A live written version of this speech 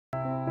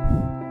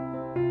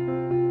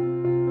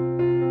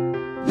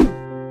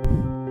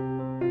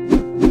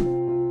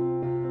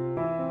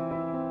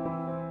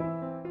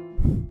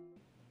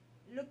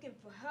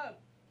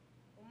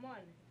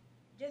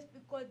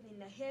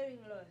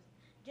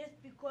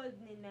because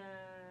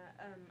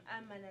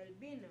I'm an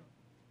albino.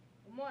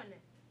 Umeona?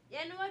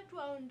 Yani watu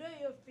waondoe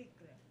hiyo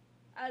fikra.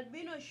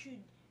 Albino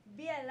should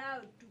be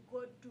allowed to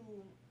go to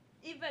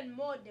even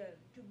model,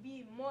 to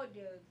be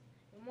models.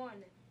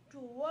 Umeona? To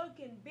work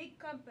in big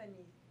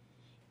companies.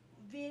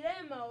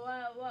 Vilema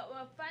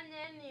wafanya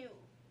yani,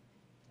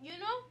 you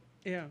know?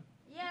 Yeah.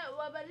 Yeah,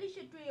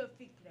 wabadilishe tu hiyo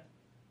fikra.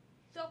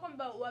 So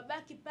kwamba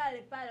wabaki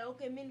pale pale,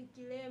 okay mimi ni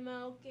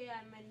kilema, okay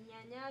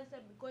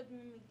ameninyanyasa because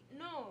mimi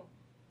no.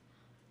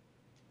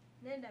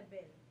 Nenda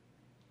mbele.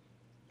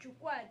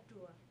 Chukua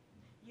hatua.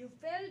 You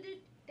failed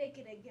it,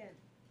 take it again.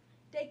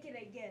 Take it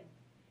again.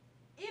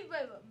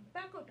 Hivyo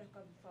mpaka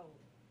utakapofaulu.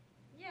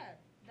 Yeah,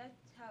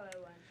 that's how I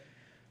want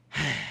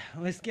it.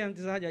 Umesikia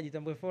mtazamaji wa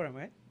Jitambue Forum,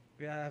 eh?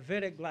 We are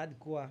very glad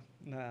kuwa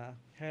na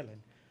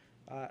Hellen.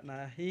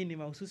 Na hii ni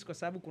mahususi kwa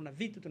sababu kuna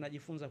vitu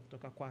tunajifunza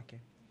kutoka kwake.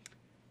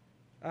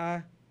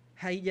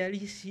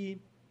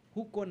 Haijalishi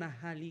huko na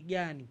hali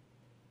gani.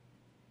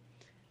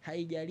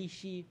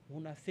 Haijalishi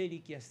unafeli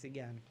kiasi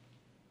gani.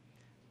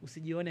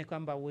 Usijione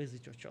kwamba huwezi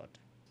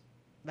chochote.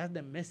 That's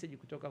the message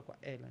kutoka kwa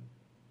Hellen.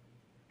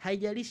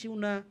 Haijalishi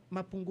una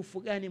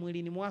mapungufu gani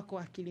mwilini mwako,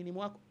 akilini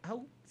mwako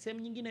au sehemu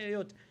nyingine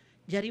yoyote.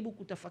 Jaribu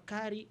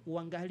kutafakari,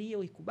 uangalie,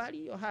 uikubali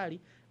hiyo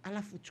hali,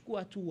 alafu chukua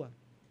hatua.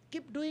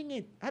 Keep doing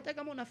it. Hata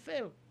kama una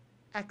fail,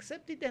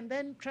 accept it and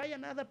then try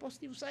another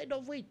positive side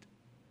of it.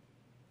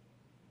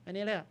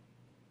 Unaelewa?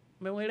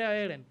 Umeelewa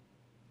Hellen?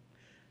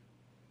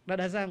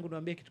 Dada zangu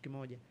niwaambie kitu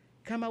kimoja.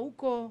 Kama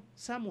uko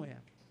somewhere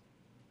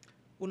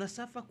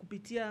unasafa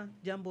kupitia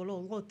jambo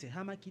lolote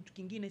ama kitu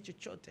kingine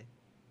chochote,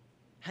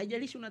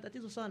 haijalishi una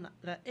tatizo sana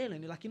la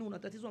Hellen, lakini una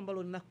tatizo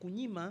ambalo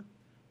linakunyima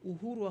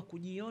uhuru wa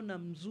kujiona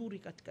mzuri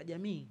katika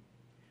jamii,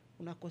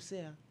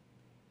 unakosea.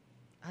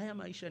 Haya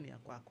maisha ni ya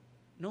kwako.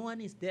 No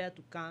one is there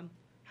to come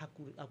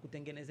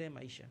hakutengenezee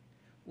maisha.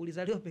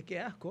 Ulizaliwa peke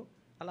yako,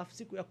 alafu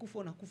siku ya kufa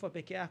unakufa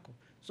peke yako.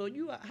 So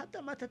jua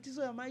hata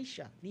matatizo ya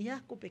maisha ni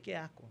yako peke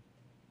yako.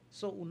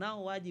 So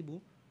unao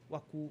wajibu wa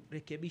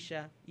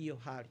kurekebisha hiyo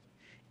hali.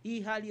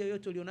 Hii hali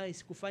yoyote ulionayo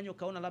isikufanye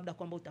ukaona labda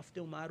kwamba utafute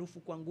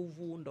umaarufu kwa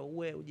nguvu ndo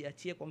uwe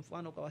ujiachie, kwa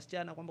mfano kwa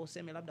wasichana kwamba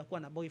useme labda kuwa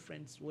na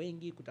boyfriends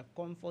wengi kuta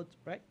comfort,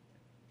 right?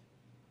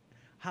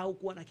 Hau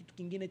kuwa na kitu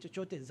kingine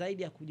chochote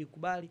zaidi ya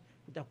kujikubali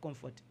kuta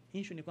comfort.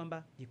 Issue ni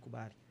kwamba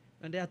jikubali.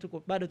 Endelea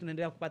tuko bado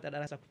tunaendelea kupata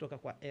darasa kutoka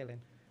kwa Hellen.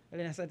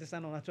 Hellen, asante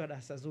sana, unatoa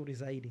darasa zuri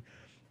zaidi.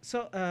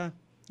 So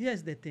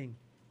here's the thing.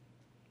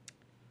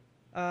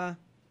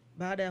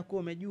 Baada ya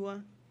kuwa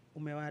umejua,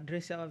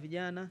 umewaadress hawa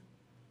vijana,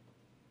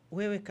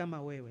 wewe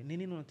kama wewe, ni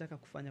nini unataka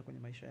kufanya kwenye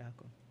maisha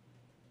yako?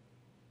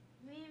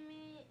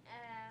 Mimi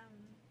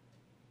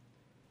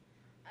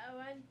I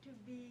want to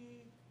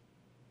be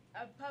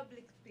a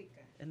public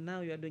speaker. And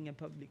now you are doing a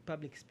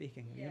public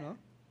speaking, yeah. You know?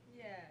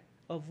 Yeah.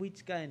 Of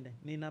which kind?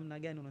 Ni namna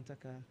gani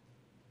unataka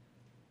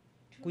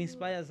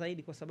kuinspire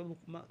zaidi, kwa sababu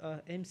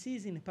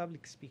MCs ni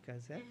public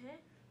speakers, eh?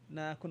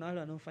 Na kuna wale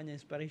wanaofanya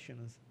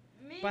inspirations.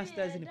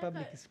 Pastors ni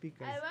public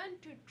speakers. I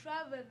want to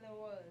travel the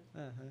world.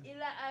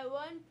 Ila I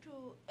want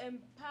to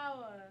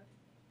empower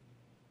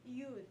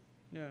youth.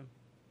 Yeah.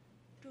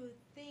 To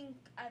think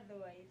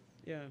otherwise.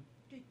 Yeah.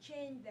 To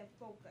change their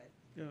focus.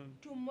 Yeah.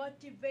 To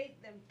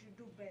motivate them to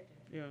do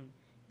better. Yeah.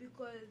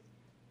 Because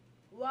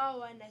wao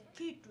wana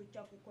kitu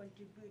cha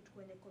kucontribute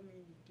kwenye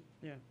community.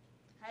 Yeah.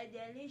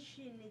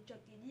 Haijalishi ni cha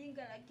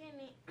kijinga,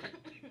 lakini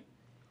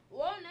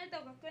wao unaweza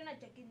kukiona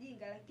cha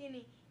kijinga,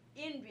 lakini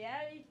in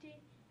reality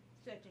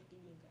sio cha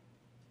kijinga.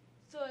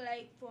 So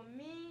like for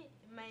me,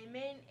 my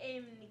main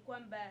aim ni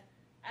kwamba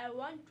I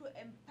want to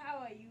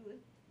empower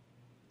youth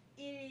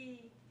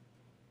ili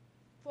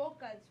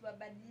focus,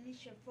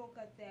 wabadilishe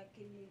focus ya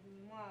akili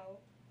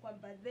mwao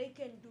kwamba they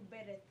can do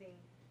better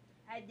things.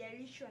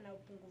 Haijalishi na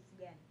upungufu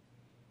gani,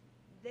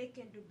 they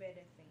can do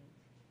better things.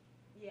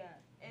 Yeah,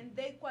 and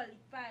they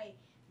qualify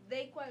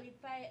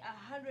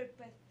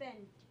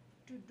 100%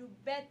 to do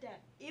better,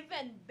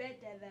 even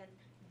better than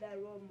the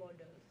role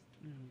models.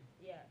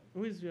 Yeah.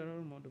 Who is your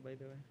role model, by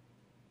the way?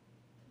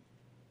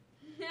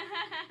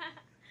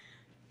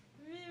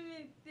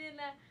 Mimi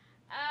sina.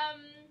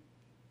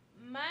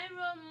 My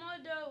role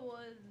model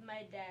was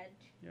my dad.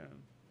 Yeah.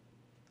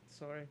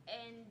 Sorry.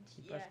 And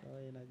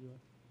yeah.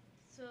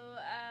 So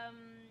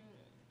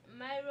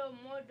my role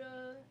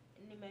model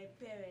ni my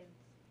parents.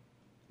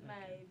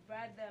 My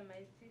brother,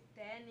 my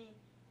sister, and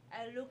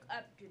I look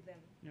up to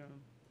them. Yeah.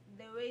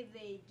 The way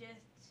they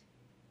just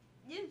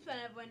jinsi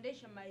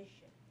wanavyoendesha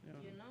maisha.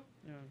 Yeah. You know?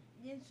 Yeah.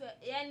 Jinsi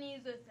yani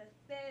hizo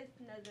success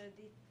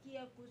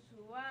nazozisikia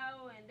kuhusu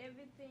wao and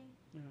everything.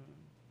 Yeah.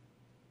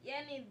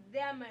 Yani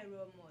they are my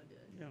role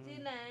models. Yeah.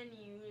 Sina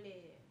yani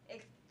yule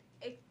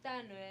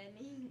external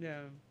yani.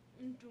 Yeah.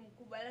 Mtu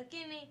mkubwa,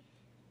 lakini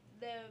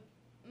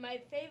my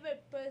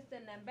favorite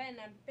person ambaye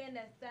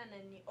nampenda sana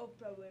ni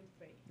Oprah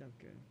Winfrey.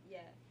 Okay.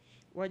 Yeah.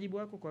 Wajibu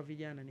wako kwa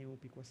vijana ni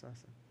upi kwa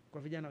sasa?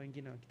 Kwa vijana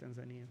wengine wa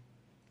Kitanzania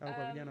au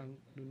kwa vijana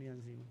dunia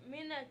nzima?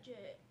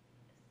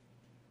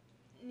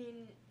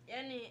 Mimi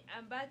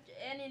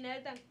yani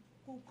naweza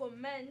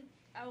kucomment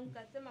au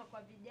nikasema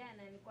kwa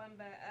vijana ni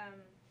kwamba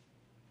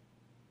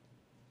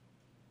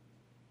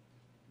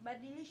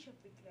badilisha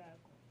fikra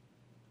yako.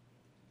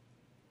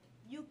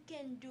 You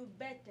can do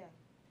better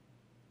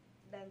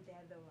than the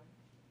other one.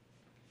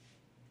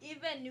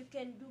 Even you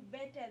can do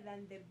better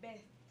than the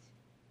best.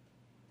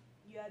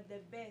 You are the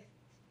best.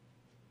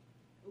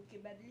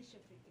 Ukibadilisha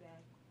fikra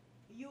yako.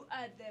 You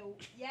are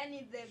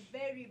the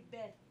very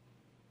best.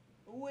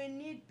 We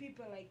need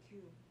people like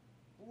you.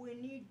 We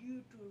need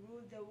you to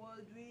rule the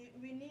world.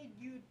 We need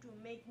you to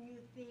make new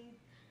things,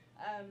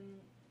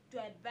 to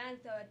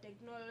advance our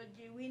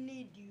technology. We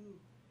need you.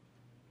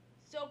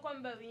 So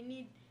kwamba we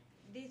need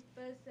this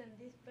person,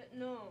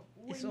 no.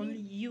 It's only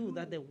you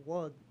that the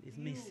world is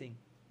missing.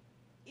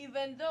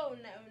 Even though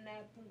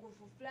una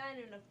pungufu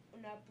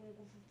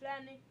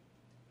fulani,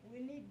 we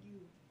need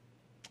you.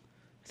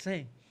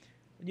 Say,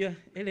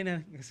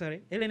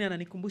 Hellen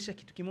ananikumbusha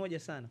kitu kimoja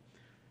sana.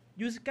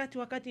 Juzi kati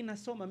wakati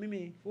nasoma,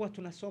 mimi huwa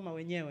tunasoma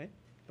wenyewe.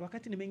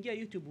 Wakati nimeingia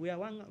YouTube,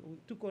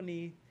 tuko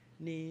ni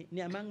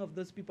among of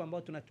those people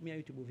ambao tunatumia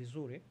YouTube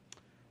vizuri.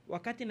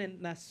 Wakati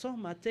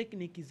nasoma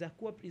technique za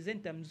kuwa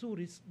presenter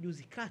mzuri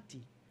juzi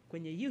kati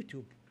kwenye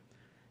YouTube,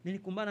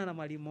 nilikumbana na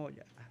mwalimu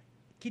mmoja.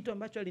 Kitu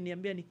ambacho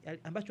aliniambia,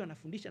 ambacho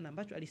anafundisha na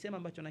ambacho alisema,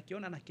 ambacho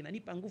nakiona na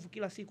kinanipa nguvu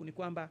kila siku, ni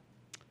kwamba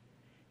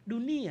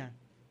dunia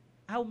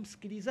au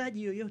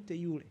msikilizaji yoyote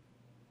yule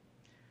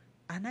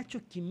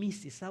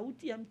anachokimisi,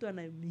 sauti ya mtu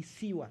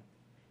anayemisiwa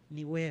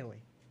ni wewe.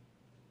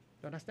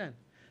 You understand?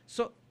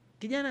 So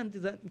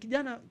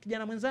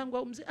kijana mwenzangu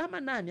au mzee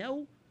ama nani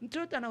au mtu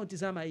yote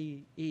anaotizama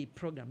hii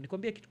program,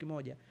 nikwambie kitu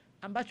kimoja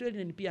ambacho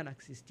Hellen pia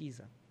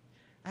anasisitiza.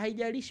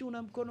 Haijalishi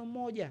una mkono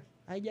mmoja,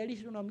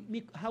 haijalishi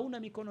hauna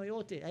mikono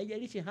yote,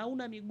 haijalishi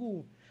hauna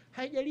miguu,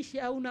 haijalishi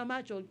hauna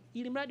macho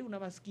ili mradi una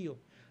masikio,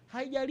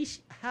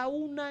 haijalishi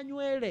hauna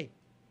nywele,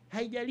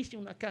 haijalishi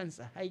una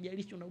kansa,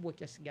 haijalishi una ubwa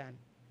kiasi gani.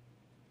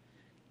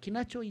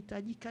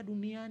 Kinachohitajika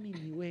duniani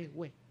ni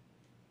wewe.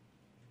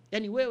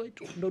 Yaani wewe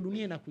tu ndo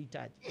dunia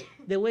inakuhitaji.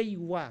 The way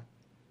you are.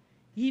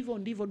 Hivyo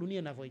ndivyo dunia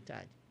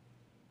inavyohitaji.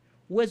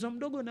 Uwezo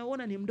mdogo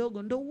unaoona ni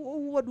mdogo, ndo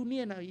huo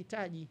dunia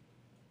inayohitaji.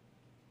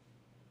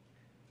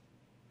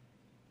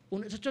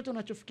 Chochote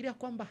unachofikiria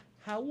kwamba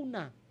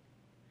hauna,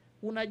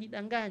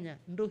 unajidanganya,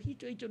 ndo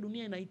hicho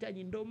dunia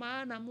inahitaji. Ndo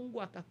maana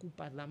Mungu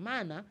akakupa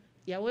dhamana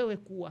ya wewe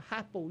kuwa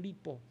hapo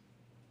ulipo.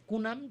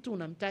 Kuna mtu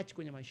unamtouch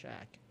kwenye maisha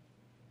yake.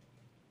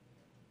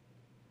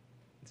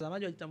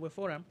 Mtazamaji wa Jitambue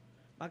Forum,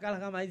 makala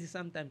kama hizi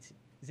sometimes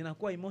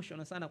zinakuwa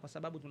emotional sana kwa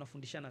sababu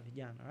tunafundishana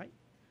vijana, right?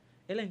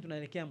 Hellen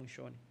tunaelekea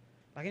mwishoni.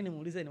 Lakini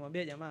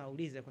nimwambie jamaa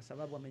aulize kwa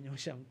sababu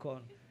amenyosha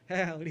mkono.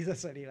 Uliza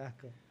swali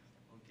lako.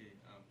 Okay,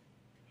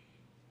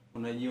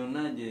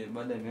 unajionaje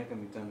baada ya miaka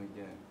 5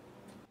 ijayo?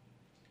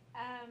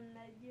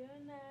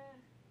 Najiona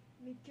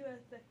nikiwa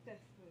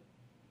successful.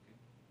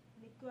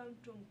 Nikiwa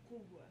mtu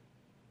mkubwa.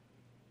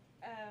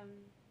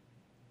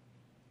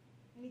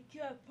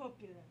 Nikiwa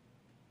popular.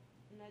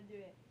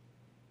 Unajua.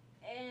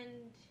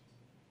 And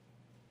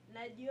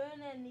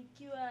najiona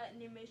nikiwa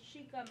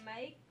nimeshika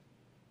mic,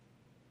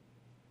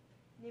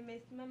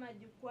 nimesimama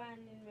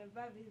jukwani,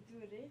 nimevaa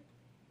vizuri,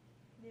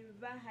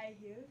 nimevaa high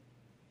heels,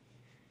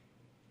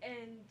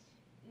 and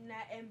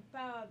na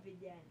empower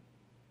vijana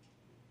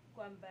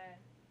kwamba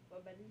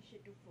wabadilishe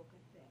tu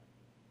focus yao,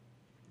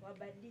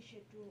 wabadilishe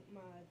tu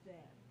mawazo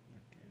yao.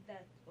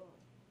 That's all.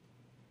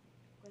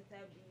 Kwa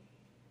sababu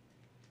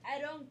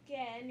I don't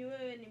care, yani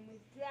wewe ni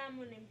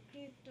Muislamu, ni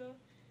Mkristo,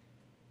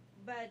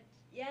 but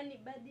yani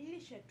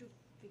badilisha tu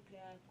fikra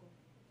yako.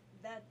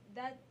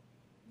 That's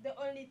the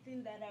only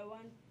thing that I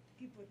want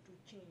people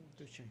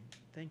to change.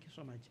 Thank you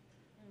so much.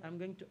 I'm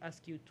going to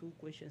ask you 2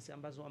 questions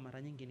ambazo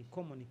mara nyingi ni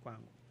common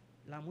kwangu.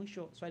 La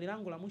mwisho, swali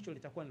langu la mwisho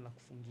litakuwa ni la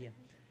kufungia.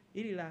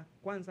 Ili la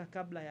kwanza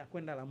kabla ya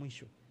kwenda la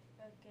mwisho.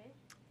 Okay.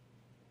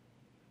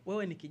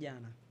 Wewe ni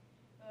kijana.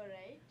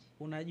 Alright.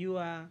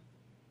 Unajua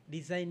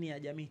design ya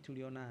jamii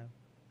tulionayo.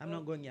 I'm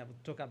not going to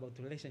talk about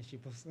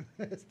relationships.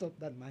 Stop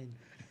that mind.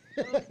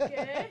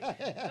 Okay.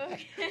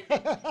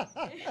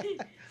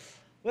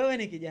 Wewe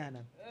ni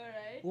kijana.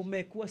 Alright.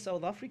 Umekuwa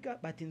South Africa,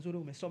 bahati nzuri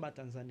umesoma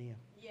Tanzania.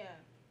 Yeah.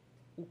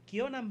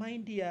 Ukiona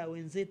mind ya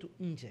wenzetu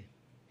nje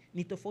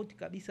ni tofauti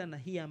kabisa na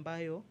hii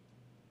ambayo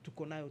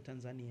tuko nayo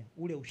Tanzania.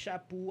 Ule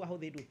ushapu, how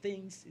they do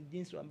things,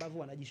 jinsi ambavyo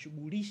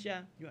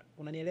wanajishughulisha,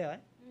 unanielewa eh?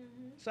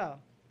 Sawa.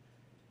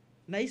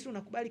 Na hisi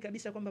unakubali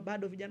kabisa kwamba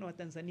bado vijana wa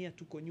Tanzania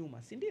tuko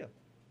nyuma, si ndio?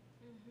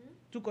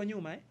 Tuko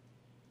nyuma eh?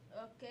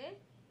 Okay.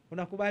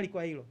 Unakubali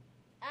kwa hilo?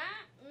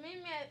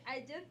 Mimi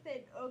I just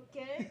said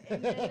okay.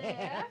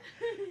 Endelea.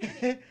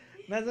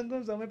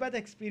 Nazungumza, umepata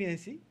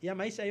experience ya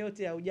maisha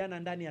yote ya ujana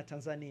ndani ya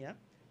Tanzania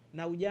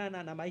na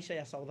ujana na maisha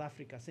ya South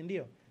Africa, si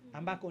ndio?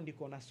 Ambako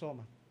ndiko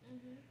nasoma.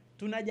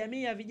 Tuna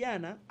jamii ya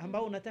vijana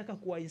ambao unataka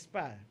kuwa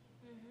inspire.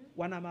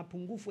 Wana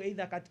mapungufu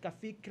aidha katika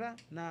fikra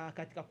na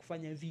katika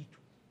kufanya vitu.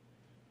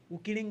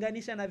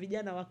 Ukilinganisha na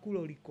vijana wa kule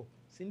uliko,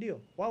 si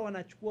ndio? Wao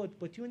wanachukua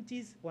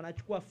opportunities,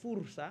 wanachukua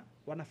fursa,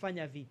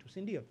 wanafanya vitu,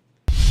 si ndio?